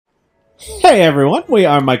Hey everyone, we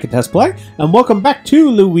are mikeandtessplay, and welcome back to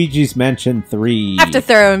Luigi's Mansion 3. After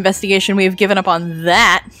thorough investigation, we have given up on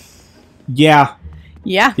that. Yeah.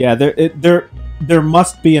 Yeah. Yeah, there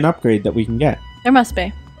must be an upgrade that we can get. There must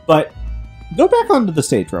be. But, go back onto the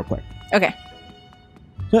stage real quick. Okay.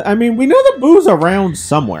 I mean, we know that Boo's around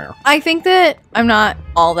somewhere. I think that I'm not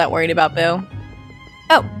all that worried about Boo.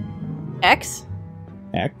 Oh. X?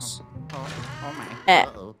 X?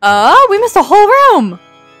 Oh, we missed a whole room!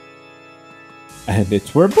 And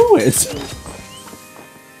it's where Boo is.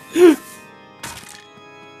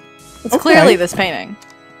 It's clearly this painting.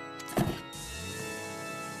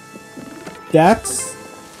 That's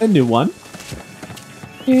a new one.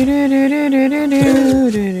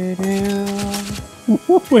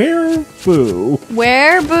 Where Boo?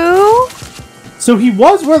 Where Boo? So he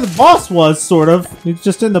was where the boss was, sort of. He's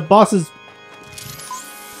just in the boss's...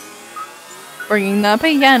 Bringing the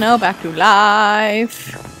piano back to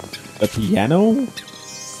life. The piano?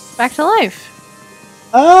 Back to life.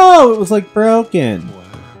 Oh, it was like broken.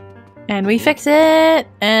 And we fix it.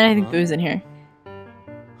 And I think Boo's in here.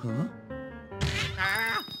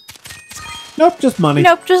 Nope, just money.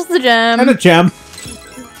 Nope, just the gem. And a gem.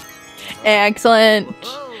 Excellent.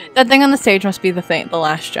 That thing on the stage must be the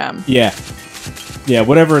last gem. Yeah. Yeah,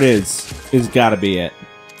 whatever it is gotta be it.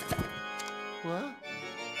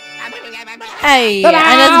 Hey, Ta-da!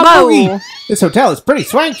 and it's Boo. Boogie! This hotel is pretty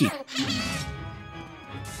swanky.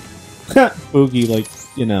 Boogie, like,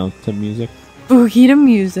 you know, to music. Boogie to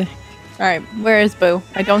music. Alright, where is Boo?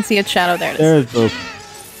 I don't see its shadow. There it is. There's Boo.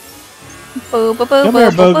 Boo, boo, boo, Come boo,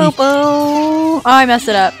 here, boo, Boogie. boo, boo. Oh, I messed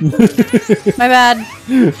it up. My bad.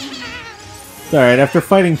 Alright, after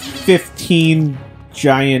fighting 15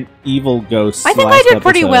 giant evil ghosts I think last I did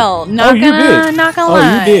pretty episode- well. Not Oh, you gonna, did. not gonna Oh,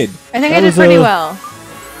 lie. you did. I think That I did was pretty well.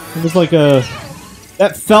 It was like a...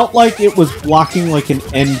 That felt like it was blocking like an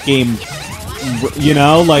end game, you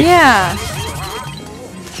know? Like, Yeah.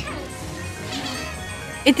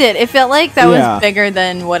 It did. It felt like that Yeah. was bigger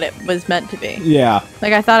than what it was meant to be. yeah.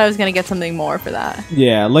 Like, I thought I was gonna get something more for that.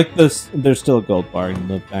 Yeah, like this. There's still a gold bar in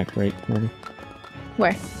the back right corner.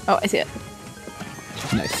 Where? Oh, I see it.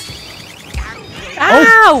 Nice.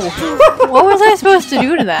 Ow! What was I supposed to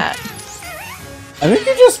do to that? I think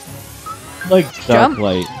you just like dark Jump?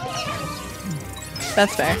 light.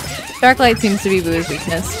 That's fair. Dark light seems to be Boo's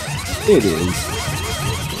weakness. It is.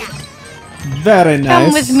 Very nice.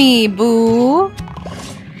 Come with me, Boo.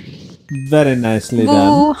 Very nicely done.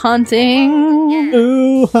 Boo hunting.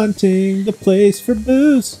 Boo hunting, the place for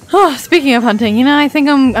booze. Oh, speaking of hunting, you know, I think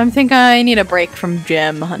I need a break from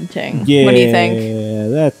gem hunting. Yeah, What do you think? Yeah,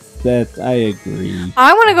 that's. I agree.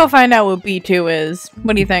 I want to go find out what B2 is.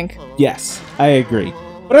 What do you think? Yes, I agree.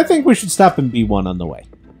 But I think we should stop in B1 on the way.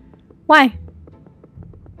 Why?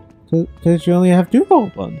 Because you only have 2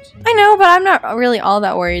 gold ones. I know, but I'm not really all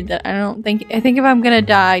that worried that I think if I'm gonna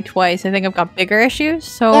die twice, I think I've got bigger issues,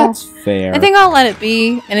 so That's fair. I think I'll let it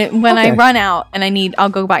be, and when I Okay. run out and I'll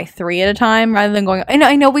go buy 3 at a time rather than going,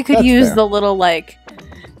 I know we could That's use fair. the little, like,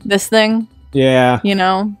 this thing, Yeah. you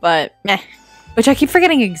know, but meh. Which I keep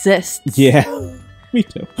forgetting exists. Yeah. Me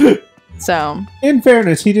too. So, In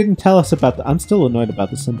fairness, he didn't tell us about the... I'm still annoyed about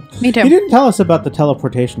the symbol. me too. He didn't tell us about the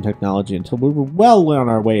teleportation technology until we were well on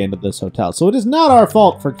our way into this hotel, so it is not our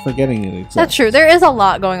fault for forgetting it exists. That's true. There is a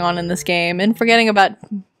lot going on in this game, and forgetting about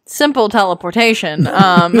simple teleportation.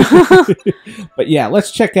 But yeah,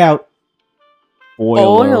 let's check out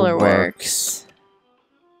Boiler Works.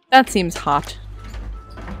 That seems hot.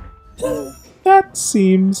 That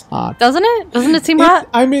seems hot. Doesn't it? Doesn't it seem hot?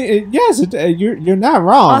 I mean, yes, you're not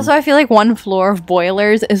wrong. Also, I feel like 1 floor of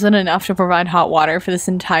boilers isn't enough to provide hot water for this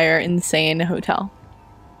entire insane hotel.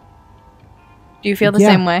 Do you feel the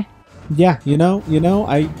same way? Yeah, you know,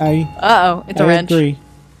 I Uh-oh, it's a wrench. agree.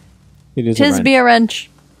 It is Tis a be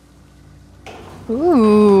wrench. a wrench.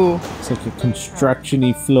 Ooh. It's like a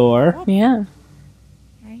construction-y floor. Yeah.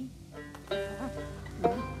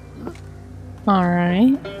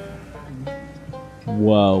 Alright.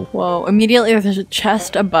 Whoa. Whoa. Immediately there's a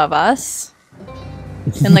chest above us.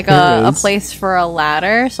 And like There a is. place for a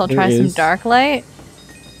ladder, so I'll try There some is. dark light.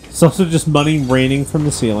 It's also just money raining from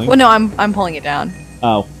the ceiling. Well, no, I'm pulling it down.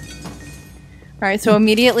 Oh. Alright, so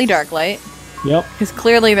immediately dark light. Yep. Because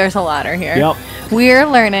clearly there's a ladder here. Yep. We're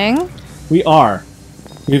learning. We are.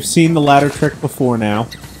 We've seen the ladder trick before now.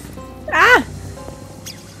 Ah!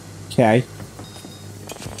 Okay.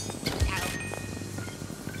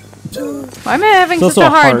 Why am I having It's such also a a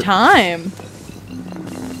hard heart. time?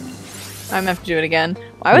 I'm gonna have to do it again.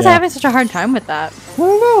 Why was I Yeah. having such a hard time with that? I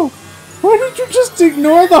don't know. Why did you just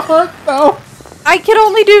ignore the heart, though? I can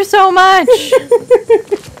only do so much!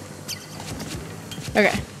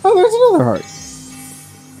 Okay. Oh, there's another heart.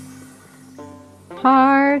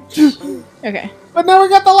 Heart. Okay. But now we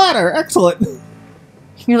got the ladder. Excellent.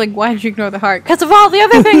 You're like, why did you ignore the heart? Because of all the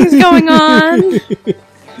other things going on!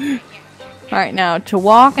 Alright, now, to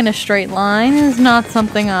walk in a straight line is not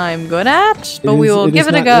something I'm good at, but we will give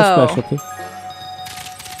it a go.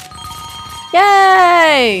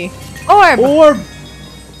 Yay! Orb! Orb!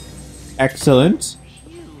 Excellent.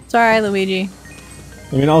 Sorry, Luigi.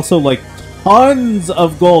 I mean, also, like, tons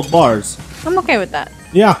of gold bars. I'm okay with that.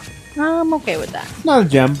 Yeah. I'm okay with that. Not a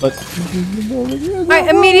gem, but... Alright,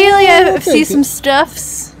 immediately I see some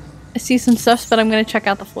stuffs. I see some stuffs, but I'm gonna check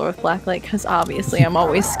out the floor with Blacklight, because obviously I'm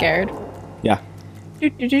always scared. Yeah. Oh,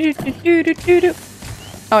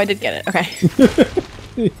 I did get it.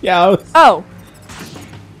 Okay. Yeah. Oh.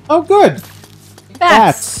 Oh, good.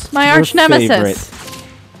 Bats. My arch nemesis.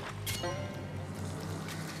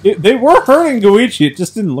 They were hurting Luigi. It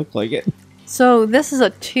just didn't look like it. So this is a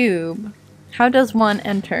tube. How does one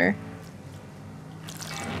enter?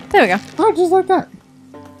 There we go. Oh, just like that.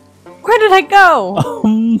 Where did I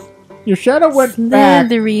go? Your shadow went back.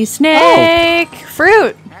 Slithery snake. Oh.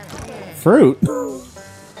 Fruit. Fruit?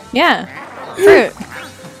 Yeah. Fruit.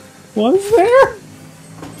 Was there?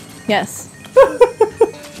 Yes.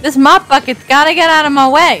 This mop bucket's gotta get out of my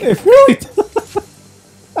way. It really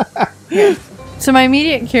does. So my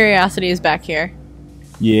immediate curiosity is back here.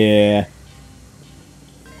 Yeah.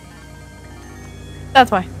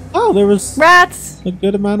 That's why. Oh, there was rats. A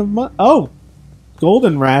good amount of money. Oh,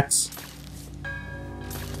 golden rats.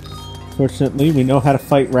 Fortunately, we know how to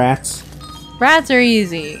fight rats. Rats are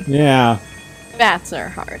easy. Yeah. Bats are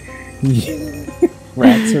harder.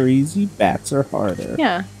 Rats are easy, bats are harder.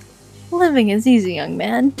 Yeah. Living is easy, young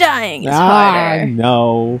man. Dying is harder.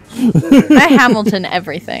 No. I Hamilton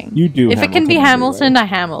everything. You do. If Hamilton it can be Hamilton, I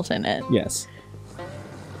Hamilton it. Yes.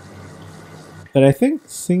 But I think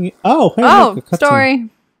singing. Oh, hey, oh, look, a story.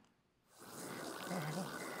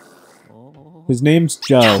 His name's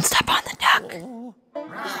Joe. Don't step on the duck.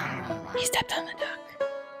 He stepped on the duck.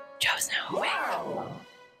 Joe's now awake.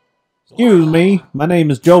 Excuse me, my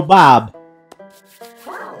name is JoeBob.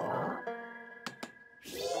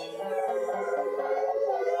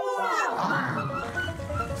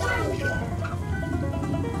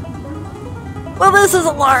 Well, this is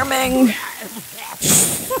alarming.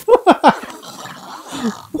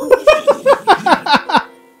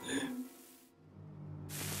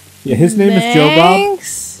 Yeah, his name is JoeBob,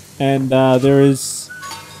 and there is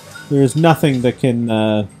nothing that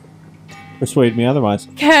can persuade me otherwise.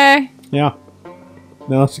 Okay. Yeah.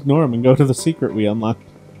 Now let's ignore him and go to the secret we unlocked.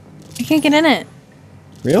 I can't get in it.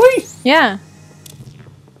 Really? Yeah.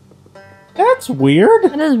 That's weird.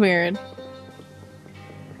 That is weird.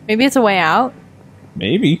 Maybe it's a way out?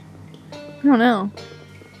 Maybe. I don't know.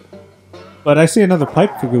 But I see another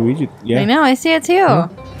pipe for Luigi. Yeah. I know, I see it too. Yeah.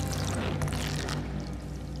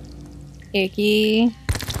 Icky.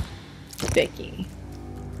 Bicky.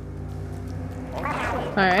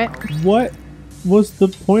 Alright. What was the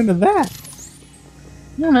point of that?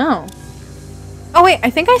 I don't know. Oh wait, I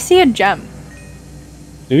think I see a gem.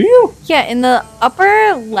 Do you? Yeah, in the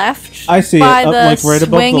upper left. I see by it, the like right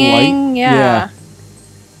above the light. Yeah.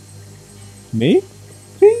 Me?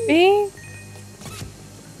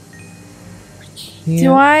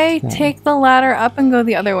 Do I take the ladder up and go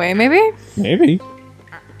the other way? Maybe? Maybe.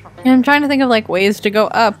 And I'm trying to think of like ways to go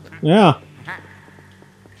up. Yeah.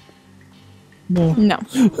 No. No.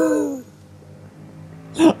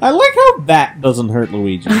 I like how that doesn't hurt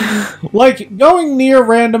Luigi. Like going near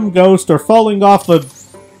random ghost or falling off a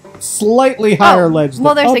slightly higher ledge.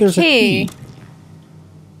 Well, there's a key.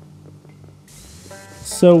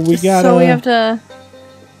 So we gotta... So we have to...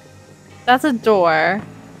 That's a door.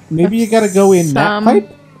 Maybe you gotta go in that pipe?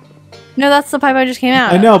 No, that's the pipe I just came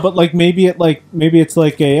out. I know, but like maybe it's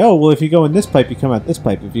like a, oh, well, if you go in this pipe, you come out this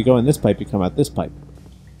pipe. If you go in this pipe, you come out this pipe.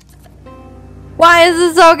 Why is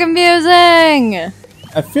this so confusing?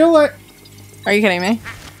 I feel like... Are you kidding me?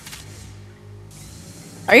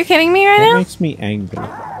 Are you kidding me right now? That makes me angry.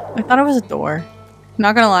 I thought it was a door.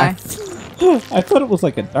 Not gonna lie. I thought it was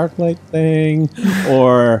like a dark light thing,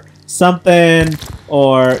 or something,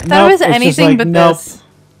 or... That was anything like, but this.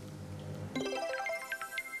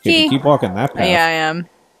 Key. Keep walking that path. Yeah, I am.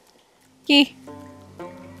 Key.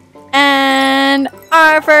 And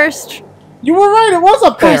our first... You were right, it was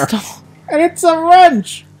up there! Crystal. And it's a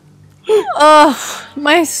wrench! Ugh,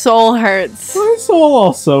 my soul hurts. My soul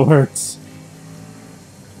also hurts.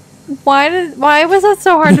 Why was that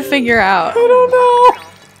so hard to figure out? I don't know.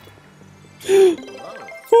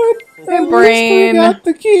 But my brain. We got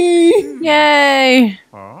the key. Yay.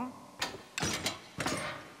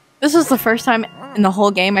 This was the first time in the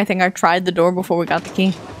whole game, I think I've tried the door before we got the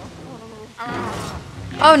key.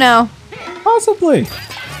 Oh no. Possibly.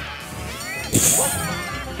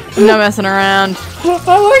 No messing around.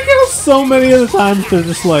 I like how so many of the times they're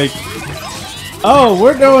just like, oh,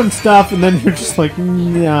 we're doing stuff, and then you're just like,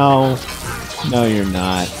 no. No, you're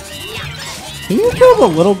not. Can you kill the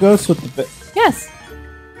little ghost with the bit? Yes.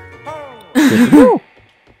 Good to know.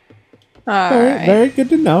 Alright. Very good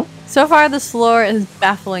to know. So far, this floor is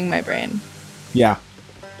baffling my brain. Yeah.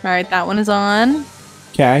 Alright, that one is on.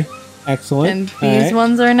 Okay. Excellent. And these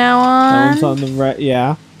ones are now on. That one's on the right.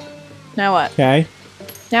 Yeah. Now what? Okay.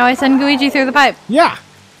 Now I send Luigi through the pipe. Yeah.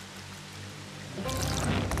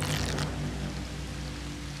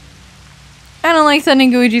 I don't like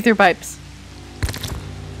sending Luigi through pipes.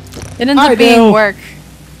 It ends up being work.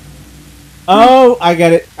 Oh, I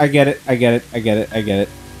get it. I get it. I get it. I get it. I get it.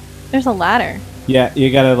 There's a ladder. Yeah, you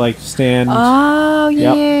gotta like stand. Oh,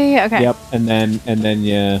 yeah, yeah, okay. Yep, and then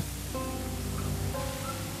yeah.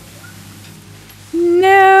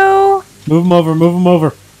 No. Move them over. Move them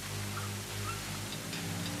over.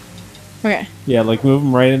 Okay. Yeah, like move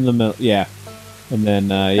them right in the middle. Yeah, and then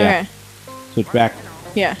yeah. Okay. Switch back.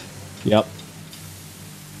 Yeah. Yep.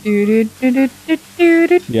 Yep. Now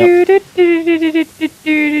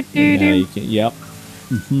you can. Yep.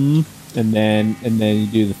 And then you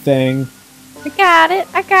do the thing. I got it.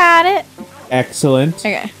 I got it. Excellent.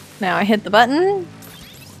 Okay. Now I hit the button.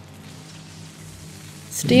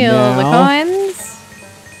 Steal the Now, coins.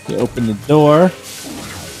 You open the door.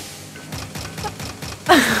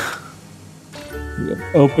 You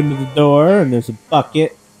open the door, and there's a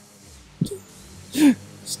bucket.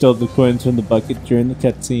 Stole the coins from the bucket during the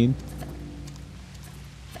cutscene.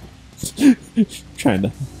 I'm trying to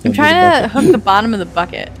hook the bottom of the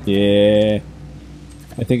bucket. Yeah.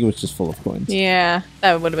 I think it was just full of coins. Yeah,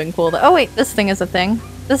 that would have been cool. Oh wait, this thing is a thing.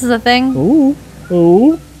 This is a thing. Ooh.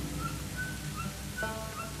 Ooh.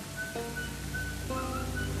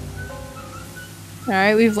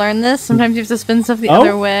 Alright, we've learned this. Sometimes you have to spin stuff the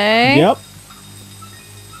other way. Yep.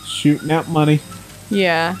 Shooting out money.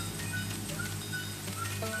 Yeah.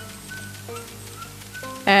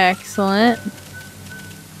 Excellent.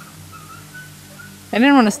 I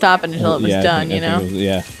didn't want to stop it until it was done, you know?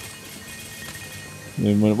 Yeah. I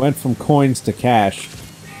mean, when it went from coins to cash.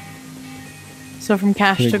 So from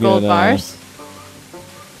cash to gold bars?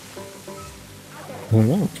 I don't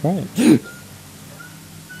know, try it.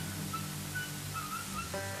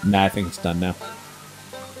 Nah, I think it's done now.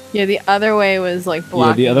 Yeah, the other way was like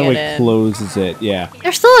blocking it. Yeah, the other way closes it, yeah.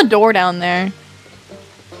 There's still a door down there.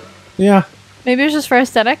 Yeah. Maybe it's just for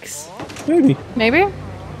aesthetics? Maybe. Maybe?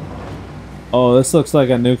 Oh, this looks like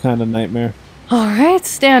a new kind of nightmare. Alright,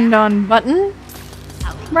 stand on button.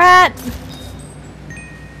 Rat!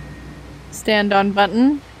 Stand on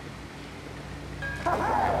button.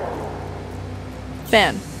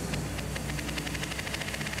 Fan.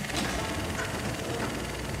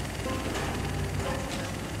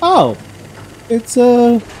 Oh! It's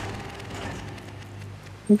a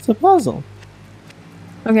puzzle.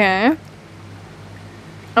 Okay.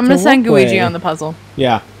 I'm gonna send Luigi on the puzzle.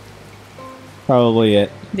 Yeah. Probably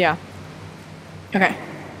it. Yeah. Okay.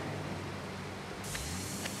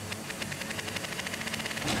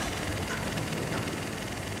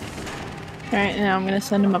 Alright, now I'm gonna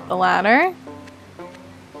send him up the ladder.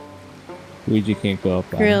 Luigi can't go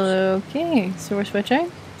up ladders. Okay, so we're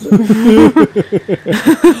switching?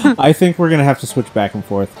 I think we're gonna have to switch back and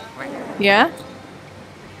forth. Yeah?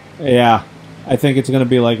 Yeah. I think it's gonna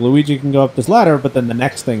be like Luigi can go up this ladder, but then the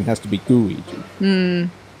next thing has to be Luigi. Hmm.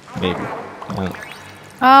 Maybe. Oh,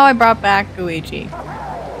 I brought back Luigi.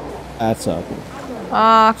 That's awkward.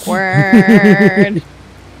 Awkward.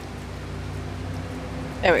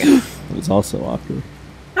 There we go. It was also awkward.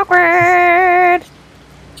 Awkward.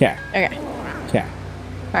 Okay. Okay. Okay.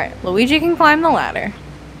 Alright, Luigi can climb the ladder.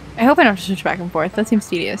 I hope I don't have to switch back and forth. That seems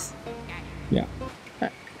tedious. Yeah.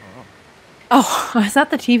 Right. Oh, I thought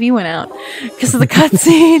the TV went out because of the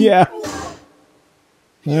cutscene. Yeah.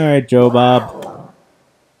 Alright, JoeBob.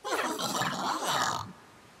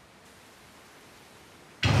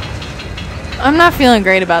 I'm not feeling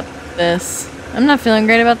great about this. I'm not feeling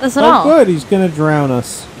great about this at all. Oh, good. He's gonna drown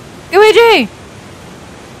us. Luigi!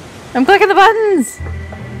 I'm clicking the buttons!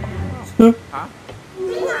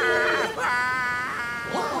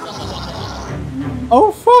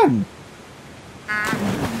 Oh, fun!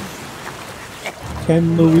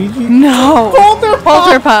 Can Luigi? No!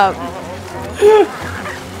 Polter Pup!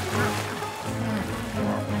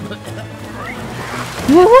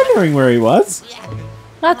 You were wondering where he was.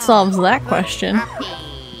 That solves that question.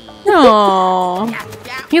 No.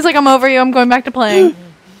 He's like, I'm over you, I'm going back to playing.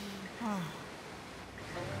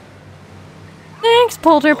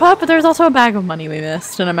 Polter Pup, but there's also a bag of money we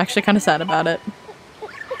missed, and I'm actually kind of sad about it.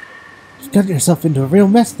 You've gotten yourself into a real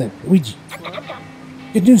mess there, Luigi.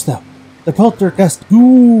 Good news, though. The poltergust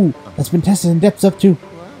goo has been tested in depths up to,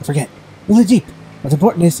 I forget, really deep. What's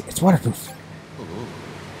important is it's waterproof.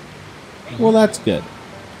 Well, that's good.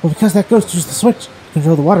 Well, because that ghost used the switch to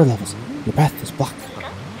control the water levels, your path is blocked.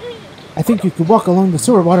 I think you could walk along the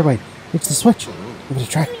sewer waterway, reach the switch, give it a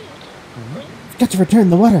try. You've got to return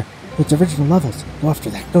the water to its original levels, go after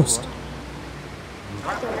that ghost.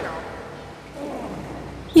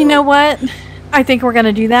 You know what? I think we're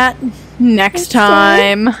gonna do that next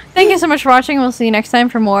time. Thank you so much for watching. We'll see you next time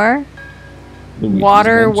for more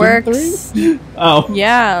Waterworks. Oh.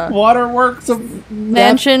 Yeah. Waterworks of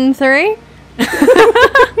Mansion 3?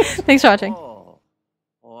 Thanks for watching.